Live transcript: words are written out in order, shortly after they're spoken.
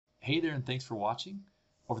Hey there, and thanks for watching.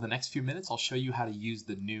 Over the next few minutes, I'll show you how to use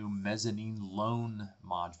the new mezzanine loan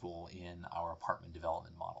module in our apartment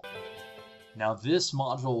development model. Now, this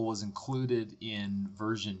module was included in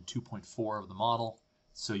version 2.4 of the model,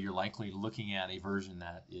 so you're likely looking at a version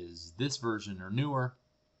that is this version or newer.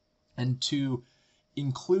 And to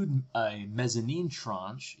include a mezzanine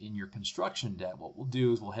tranche in your construction debt, what we'll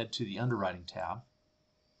do is we'll head to the underwriting tab.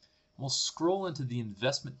 We'll scroll into the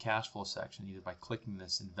investment cash flow section either by clicking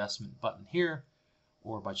this investment button here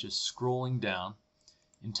or by just scrolling down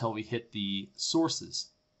until we hit the sources.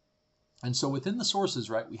 And so within the sources,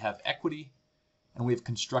 right, we have equity and we have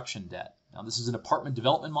construction debt. Now this is an apartment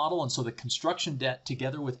development model, and so the construction debt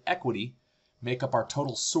together with equity make up our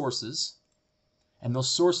total sources, and those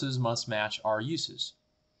sources must match our uses.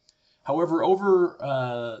 However, over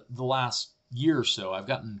the last year or so, I've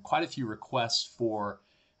gotten quite a few requests for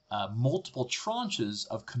multiple tranches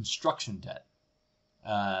of construction debt.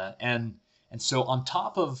 And so on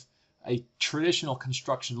top of a traditional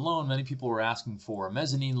construction loan, many people were asking for a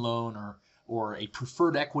mezzanine loan or a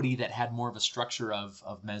preferred equity that had more of a structure of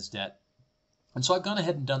mezz debt. And so I've gone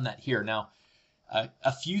ahead and done that here. Now,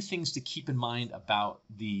 a few things to keep in mind about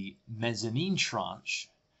the mezzanine tranche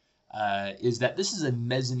is that this is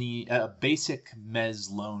a basic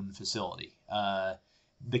mezz loan facility.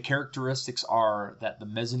 The characteristics are that the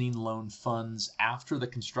mezzanine loan funds after the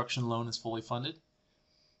construction loan is fully funded,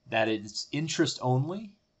 that it's interest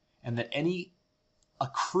only, and that any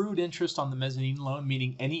accrued interest on the mezzanine loan,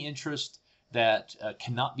 meaning any interest that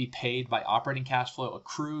cannot be paid by operating cash flow,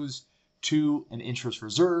 accrues to an interest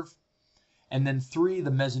reserve. And then 3,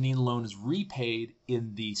 the mezzanine loan is repaid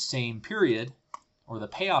in the same period or the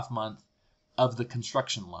payoff month of the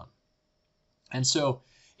construction loan. And so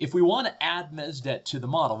if we want to add mezz debt to the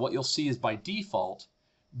model, what you'll see is by default,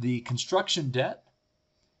 the construction debt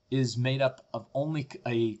is made up of only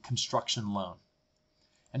a construction loan.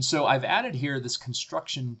 And so I've added here this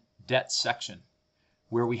construction debt section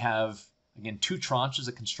where we have, again, 2 tranches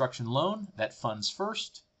of construction loan that funds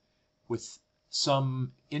first with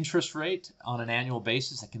some interest rate on an annual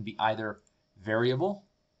basis that can be either variable,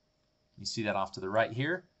 you see that off to the right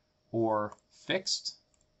here, or fixed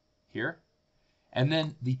here. And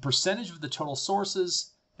then the percentage of the total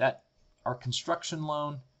sources that are construction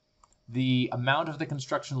loan, the amount of the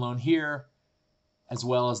construction loan here, as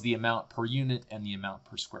well as the amount per unit and the amount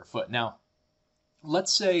per square foot. Now,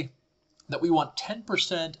 let's say that we want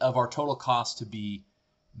 10% of our total cost to be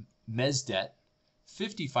mezz debt,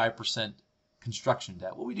 55% construction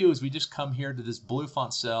debt. What we do is we just come here to this blue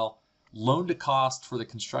font cell, loan to cost for the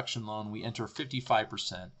construction loan, we enter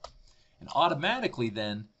 55%, and automatically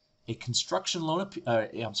then a construction loan,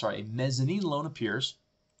 a mezzanine loan appears.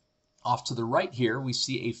 Off to the right here, we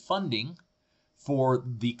see a funding for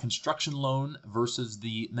the construction loan versus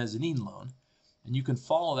the mezzanine loan. And you can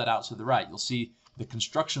follow that out to the right. You'll see the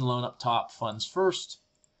construction loan up top funds first.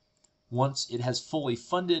 Once it has fully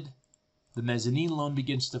funded, the mezzanine loan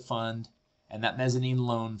begins to fund, and that mezzanine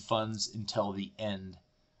loan funds until the end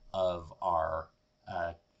of our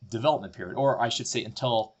development period, or I should say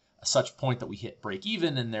until such point that we hit break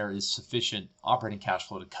even and there is sufficient operating cash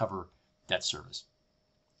flow to cover debt service.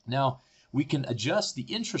 Now, we can adjust the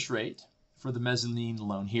interest rate for the mezzanine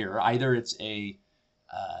loan here. Either it's a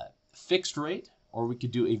fixed rate or we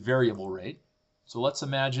could do a variable rate. So let's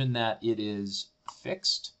imagine that it is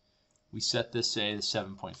fixed. We set this, say, to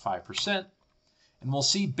 7.5%. And we'll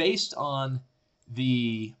see based on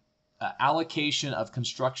the allocation of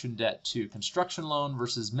construction debt to construction loan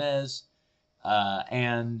versus mezz,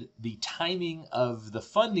 and the timing of the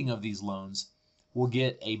funding of these loans, we'll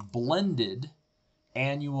get a blended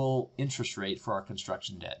annual interest rate for our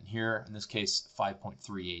construction debt. And here, in this case,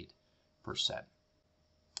 5.38%.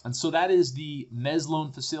 And so that is the mezz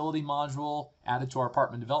loan facility module added to our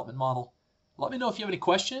apartment development model. Let me know if you have any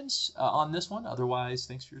questions on this one. Otherwise,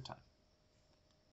 thanks for your time.